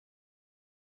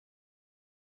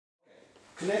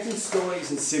Connecting stories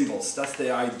and symbols. That's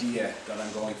the idea that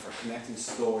I'm going for. Connecting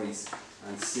stories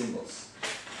and symbols.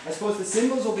 I suppose the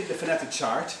symbols will be the phonetic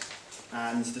chart,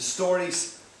 and the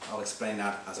stories, I'll explain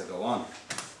that as I go on.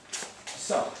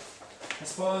 So, I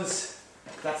suppose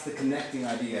that's the connecting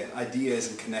idea. Ideas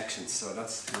and connections. So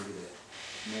that's maybe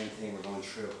the main thing we're going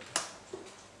through.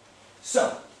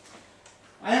 So,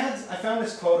 I found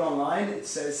this quote online. It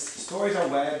says, stories are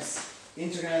webs,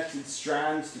 interconnected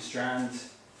strand to strand,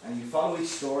 and you follow each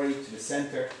story to the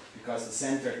center because the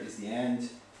center is the end.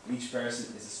 Each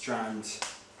person is a strand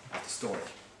of the story.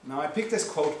 Now I picked this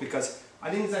quote because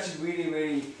I think it's actually really,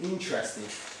 really interesting.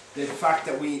 The fact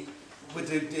that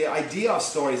the idea of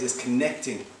stories is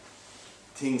connecting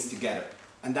things together.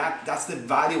 And that's the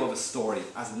value of a story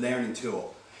as a learning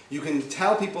tool. You can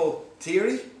tell people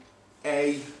theory,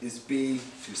 A is B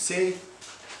to C,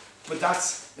 but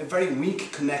that's a very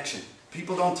weak connection.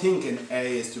 People don't think in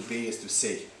A is to B is to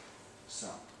C. So,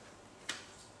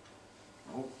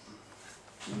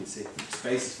 let me see,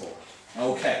 space is full.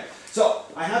 Okay, so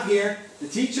I have here the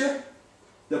teacher,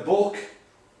 the book,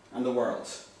 and the world.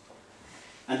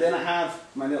 And then I have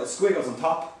my little squiggles on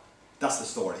top. That's the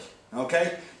story.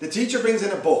 Okay, the teacher brings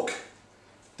in a book.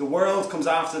 The world comes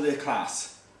after the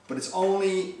class, but it's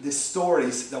only the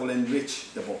stories that will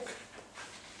enrich the book.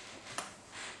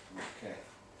 Okay.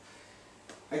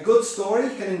 A good story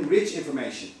can enrich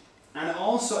information, and it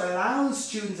also allows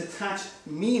students to attach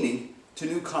meaning to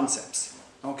new concepts.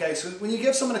 Okay, so when you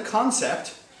give someone a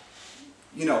concept,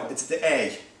 you know, it's the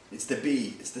A, it's the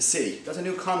B, it's the C. That's a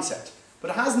new concept, but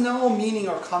it has no meaning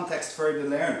or context for the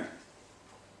learner.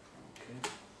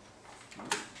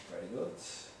 Okay, very good.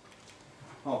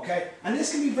 Okay, and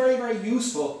this can be very, very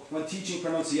useful when teaching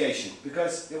pronunciation,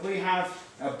 because if we have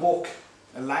a book,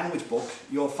 a language book,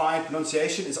 you'll find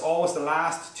pronunciation is always the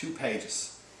last 2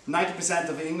 pages. 90%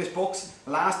 of English books,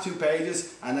 the last 2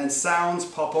 pages, and then sounds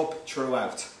pop up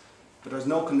throughout. But there's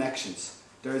no connections.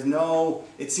 There's no,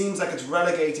 it seems like it's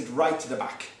relegated right to the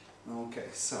back. Okay,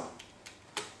 so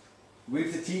we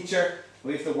have the teacher,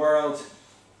 we have the world,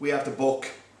 we have the book,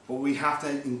 but we have to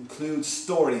include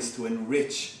stories to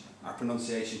enrich our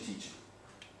pronunciation teaching.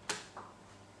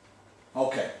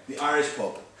 Okay, the Irish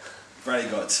pub. Very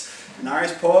good. An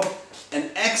Irish pub, an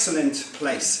excellent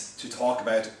place to talk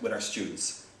about with our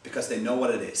students because they know what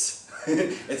it is.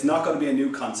 It's not going to be a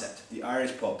new concept, the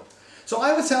Irish pub. So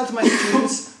I would tell to my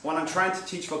students when I'm trying to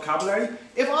teach vocabulary,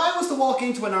 if I was to walk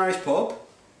into an Irish pub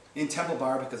in Temple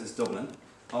Bar, because it's Dublin,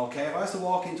 okay, if I was to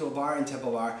walk into a bar in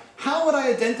Temple Bar, how would I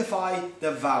identify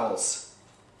the vowels?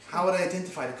 How would I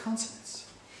identify the consonants?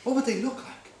 What would they look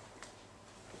like?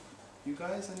 You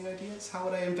guys, any ideas? How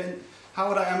would I invent? How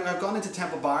would I've gone into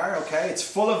Temple Bar, okay, it's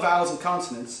full of vowels and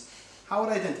consonants. How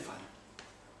would I identify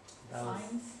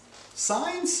them?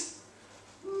 Signs?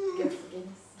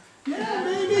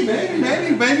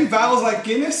 Yeah, maybe vowels like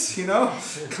Guinness, you know.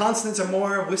 Consonants are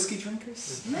more whiskey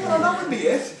drinkers. No, that wouldn't be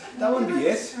it. That wouldn't be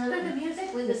it. Remember the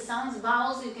music with the sounds,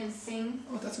 vowels you can sing?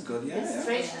 Oh, that's a good, yeah.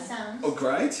 Stretch the sounds. Oh,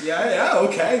 great. Yeah,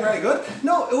 okay, very good.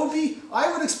 No, it would be,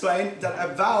 I would explain that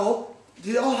a vowel,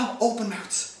 they all have open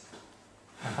mouths.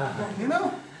 You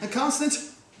know? And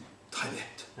consonants,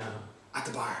 tight-lipped. At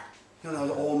the bar. You know,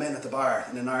 the old men at the bar,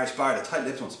 in an Irish bar, the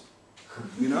tight-lipped ones.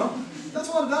 You know? That's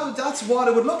what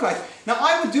it would look like. Now,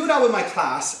 I would do that with my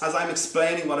class as I'm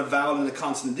explaining what a vowel and a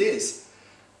consonant is.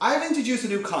 I've introduced a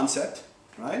new concept,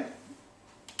 right?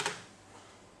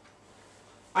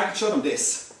 I could show them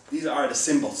this. These are the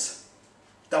symbols.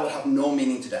 That would have no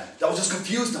meaning to them. That would just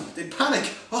confuse them. They'd panic.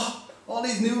 Oh, all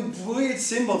these new weird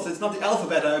symbols. It's not the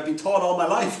alphabet I've been taught all my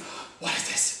life. What is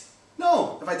this?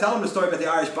 No. If I tell them the story about the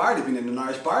Irish bar, they've been in an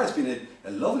Irish bar. It's been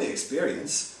a lovely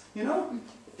experience, you know?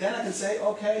 Then I can say,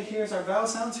 okay, here's our vowel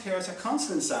sounds, here's our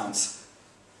consonant sounds.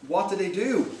 What do they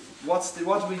do? What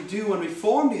do we do when we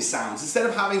form these sounds? Instead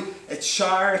of having a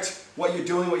chart, what you're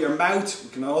doing with your mouth,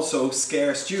 we can also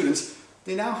scare students,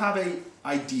 they now have an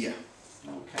idea.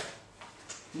 Okay.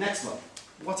 Next one.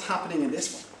 What's happening in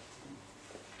this one?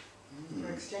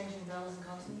 We're exchanging vowels and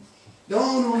consonants.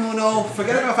 No.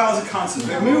 Forget about vowels and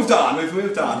consonants. We've moved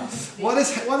on. What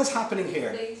is happening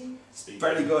here?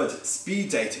 Very good. Speed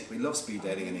dating. We love speed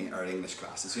dating in our English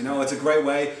classes. You know, it's a great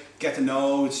way to get to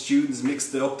know students,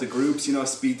 mix up the groups, you know,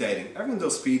 speed dating. Everyone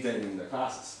does speed dating in their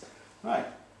classes. Right.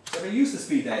 So they're used to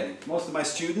speed dating. Most of my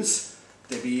students,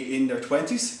 they'd be in their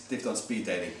 20s, they've done speed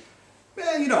dating.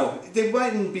 Well, you know, they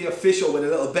mightn't be official with a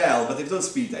little bell, but they've done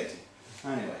speed dating.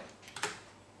 Anyway.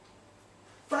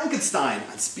 Frankenstein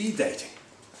and speed dating.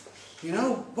 You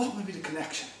know, what would be the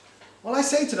connection? Well, I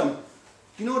say to them,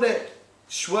 you know the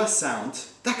schwa sound,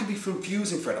 that could be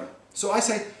confusing for them. So I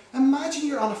say, imagine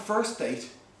you're on a first date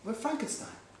with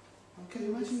Frankenstein. Okay,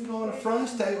 imagine you go on a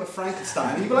first date with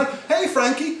Frankenstein and you go like, hey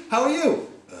Frankie, how are you?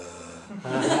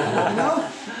 You know?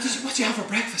 What do you have for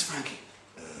breakfast, Frankie?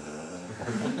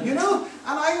 You know?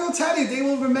 And I will tell you, they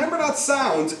will remember that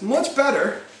sound much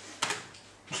better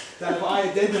than if I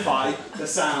identify the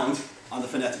sound on the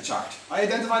phonetic chart. I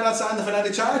identify that sound on the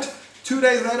phonetic chart, 2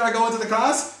 days later I go into the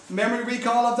class, memory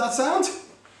recall of that sound,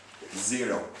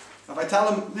 0. If I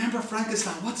tell them, remember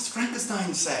Frankenstein, what does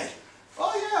Frankenstein say?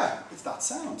 Oh yeah, it's that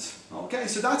sound. Okay,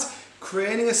 so that's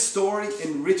creating a story,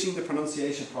 enriching the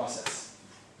pronunciation process.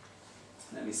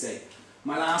 Let me see.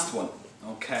 My last one,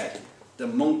 okay, the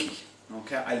monkey.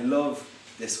 Okay, I love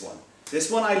this one. This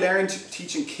one I learned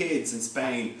teaching kids in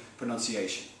Spain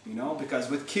pronunciation, you know, because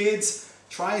with kids,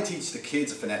 try and teach the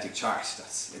kids a phonetic chart.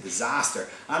 That's a disaster.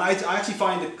 And I actually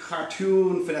find the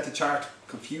cartoon phonetic chart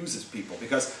confuses people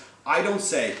because I don't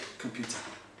say computer.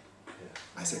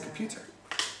 I say computer.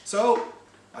 So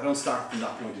I don't start from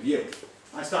that point of view.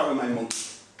 I start with my monkey.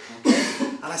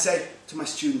 Okay? And I say to my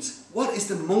students, what is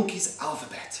the monkey's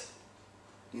alphabet?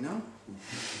 You know?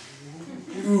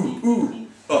 Ooh, ooh,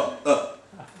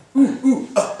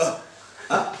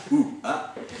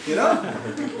 you know?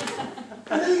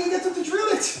 And then you can get them to drill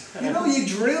it. You know, you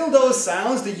drill those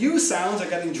sounds, the U sounds are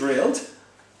getting drilled.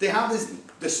 They have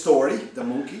the story, the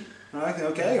monkey, right?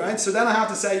 Okay, right? So then I have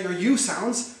to say your U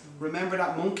sounds, remember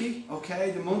that monkey,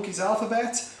 okay? The monkey's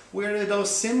alphabet, where are those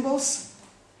symbols?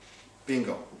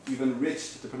 Bingo, you've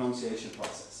enriched the pronunciation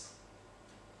process.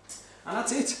 And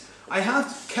that's it. I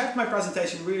have kept my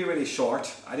presentation really, really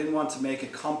short. I didn't want to make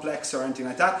it complex or anything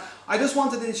like that. I just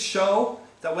wanted to show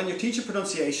that when you're teaching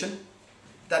pronunciation,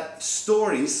 that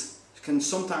stories can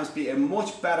sometimes be a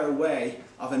much better way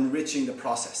of enriching the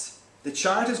process. The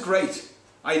chart is great.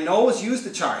 I always use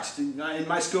the chart. In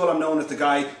my school I'm known as the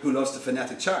guy who loves the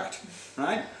phonetic chart,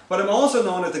 right? But I'm also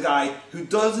known as the guy who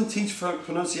doesn't teach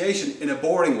pronunciation in a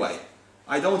boring way.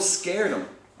 I don't scare them.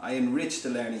 I enrich the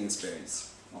learning experience.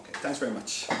 Okay, thanks very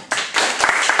much.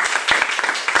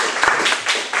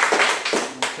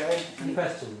 Okay. Any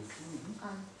questions?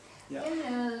 Yeah.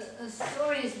 Can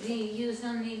stories be used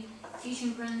only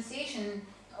teaching pronunciation,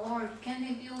 or can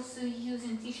they be also used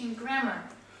in teaching grammar,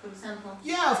 for example?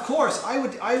 Yeah, of course. I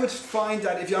would find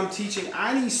that if I'm teaching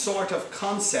any sort of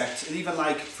concept, even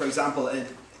like, for example,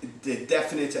 the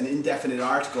definite and indefinite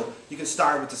article, you can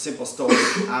start with the simple story,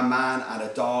 a man and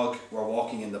a dog were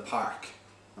walking in the park.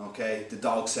 Okay, the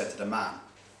dog said to the man.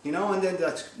 You know, and then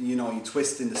that, you know, you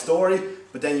twist in the story,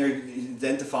 but then you're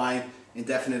identifying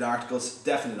indefinite articles,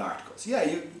 definite articles. Yeah,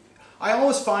 I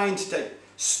always find that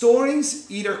stories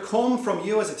either come from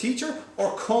you as a teacher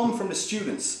or come from the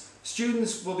students.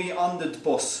 Students will be on the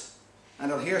bus and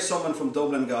they'll hear someone from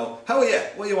Dublin go, how are you?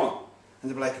 What do you want?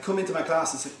 And they'll be like, come into my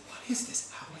class and say, what is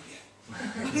this? How are you?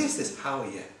 What is this? How are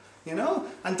you? You know?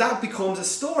 And that becomes a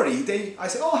story. I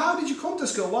say, oh, how did you come to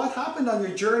school? What happened on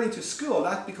your journey to school?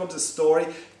 That becomes a story,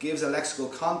 gives a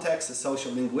lexical context, a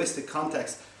social linguistic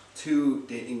context to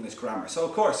the English grammar. So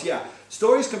of course, yeah,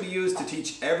 stories can be used to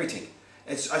teach everything.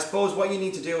 I suppose what you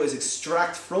need to do is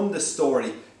extract from the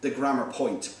story the grammar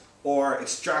point, or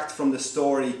extract from the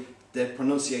story the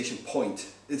pronunciation point.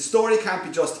 The story can't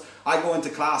be just, I go into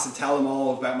class and tell them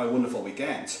all about my wonderful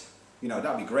weekend. You know,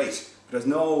 that'd be great. But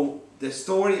the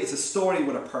story is a story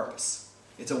with a purpose.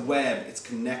 It's a web, it's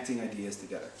connecting ideas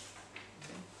together.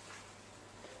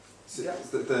 So yeah.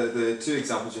 The two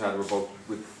examples you had were both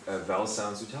with vowel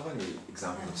sounds. Would you have any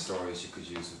examples of stories you could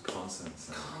use with consonants?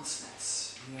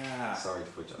 Consonants, yeah. Sorry to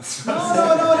put you on the spot.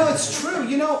 No, it's true.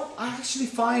 You know, I actually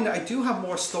find I do have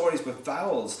more stories with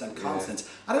vowels than consonants.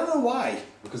 Yeah. I don't know why.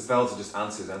 Because vowels are just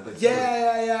answers, aren't they?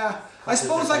 Yeah. I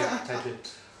suppose like...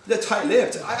 The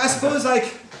tight-lipped. I suppose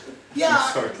like...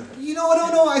 Yeah, you know, I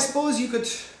don't know. I suppose you could...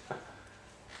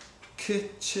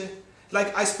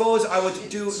 Like, I suppose I would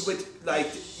do with, like,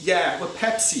 yeah, with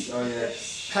Pepsi. Oh, yeah.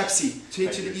 Pepsi,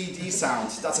 teaching the ED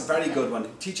sound. That's a very good one.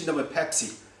 Teaching them with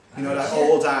Pepsi. You know, that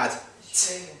old ad.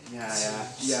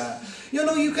 Yeah. You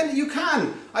know, you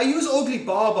can. I use Ugly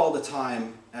Bob all the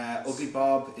time. Ugly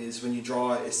Bob is when you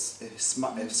draw a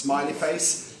smiley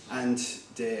face, and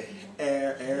the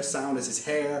air sound is his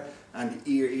hair, and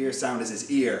the ear sound is his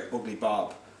ear. Ugly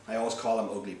Bob. I always call him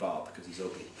Ugly Bob because he's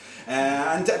ugly.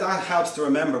 And that helps to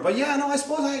remember. But yeah, no, I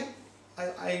suppose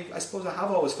I suppose I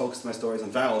have always focused my stories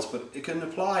on vowels, but it can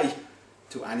apply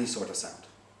to any sort of sound.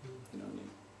 You know what I mean?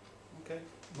 Okay.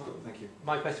 Cool, thank you.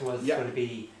 My question was going to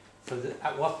be, so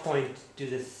at what point do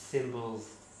the symbols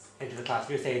enter the class?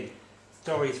 You're saying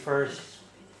stories first,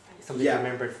 something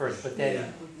remembered first, but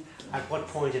then at what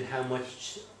point and how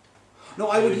much No,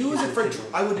 I would use it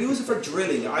for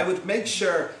drilling. I would make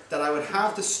sure that I would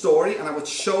have the story and I would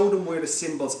show them where the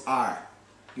symbols are.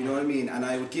 You know what I mean? And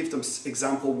I would give them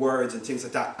example words and things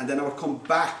like that. And then I would come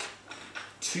back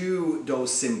to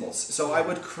those symbols. So I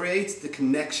would create the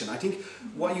connection. I think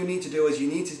what you need to do is you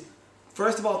need to,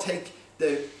 first of all, take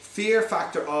the fear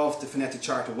factor of the phonetic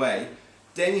chart away.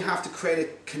 Then you have to create a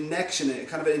connection, a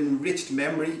kind of an enriched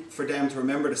memory for them to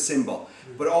remember the symbol.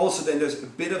 But also then there's a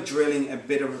bit of drilling, a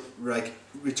bit of like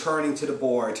returning to the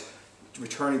board,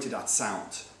 returning to that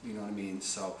sound. You know what I mean?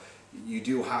 So you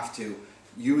do have to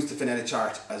use the phonetic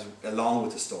chart as along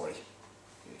with the story,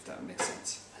 if that makes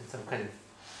sense. And some kind of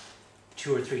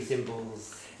 2 or 3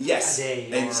 symbols yes, a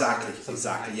day. Exactly, Or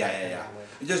exactly. like Yeah.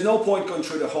 There's no point going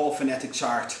through the whole phonetic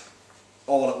chart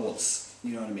all at once.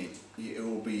 You know what I mean? It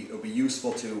will be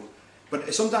useful to.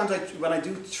 But sometimes when I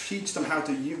do teach them how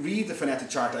to read the phonetic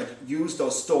chart, I use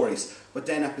those stories. But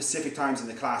then at specific times in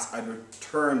the class, I'd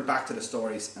return back to the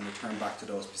stories and return back to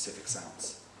those specific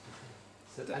sounds.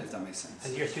 So, If that makes sense.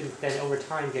 And your students then over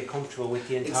time get comfortable with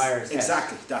the entire set.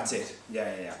 Exactly, that's it.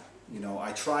 Yeah. You know,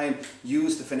 I try and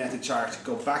use the phonetic chart,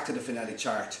 go back to the phonetic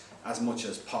chart as much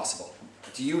as possible.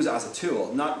 To use it as a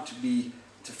tool, not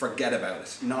to forget about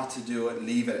it, not to do it,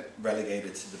 leave it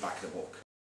relegated to the back of the book.